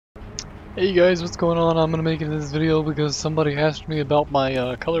Hey guys, what's going on? I'm gonna make this video because somebody asked me about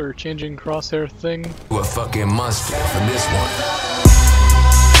my color changing crosshair thing. You a fucking monster for this one.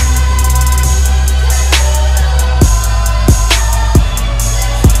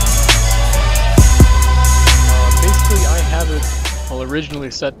 Basically, I have it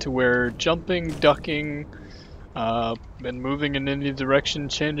originally set to where jumping, ducking, and moving in any direction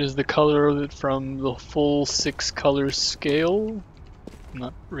changes the color of it from the full 6 color scale. I'm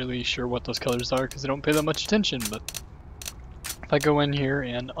not really sure what those colors are because I don't pay that much attention, but if I go in here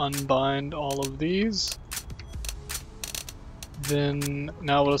and unbind all of these, then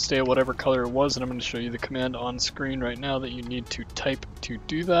now it'll stay at whatever color it was, and I'm going to show you the command on screen right now that you need to type to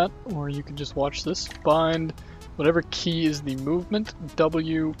do that, or you can just watch this. Bind whatever key is the movement,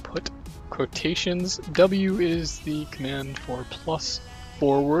 W, put quotations, W is the command for plus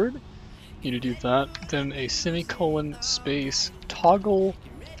forward. You need to do that, then a semicolon space toggle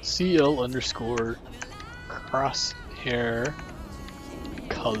CL underscore crosshair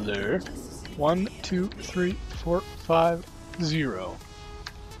color 1 2 3 4 5 0.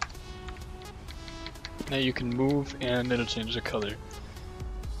 Now you can move and it'll change the color.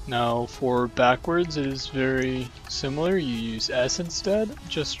 Now for backwards it is very similar. You use S instead.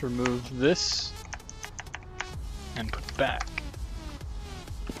 Just remove this and put back.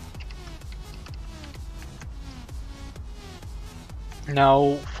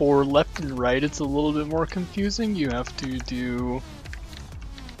 Now for left and right it's a little bit more confusing. You have to do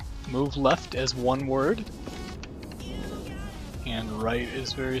move left as one word, and right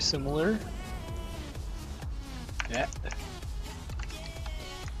is very similar. Yeah.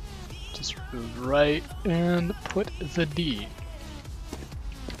 Just remove right and put the D.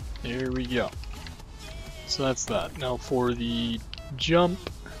 There we go. So that's that. Now for the jump,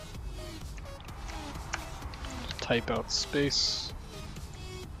 type out space.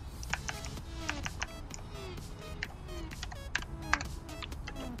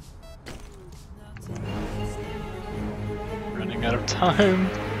 Running out of time.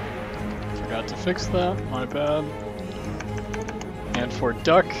 Forgot to fix that, my bad. And for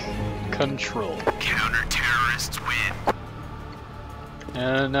duck, control. Counter-terrorists win.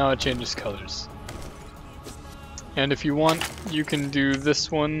 And now it changes colors. And if you want, you can do this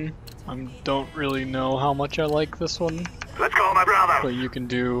one. I don't really know how much I like this one. Let's go, my brother. But you can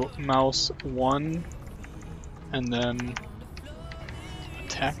do mouse 1 and then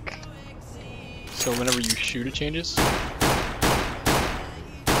attack. So whenever you shoot, it changes.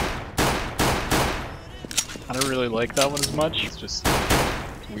 I don't really like that one as much. It's just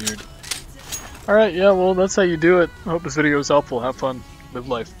weird. Alright, yeah, well, that's how you do it. I hope this video was helpful. Have fun. Live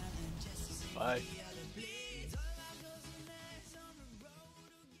life.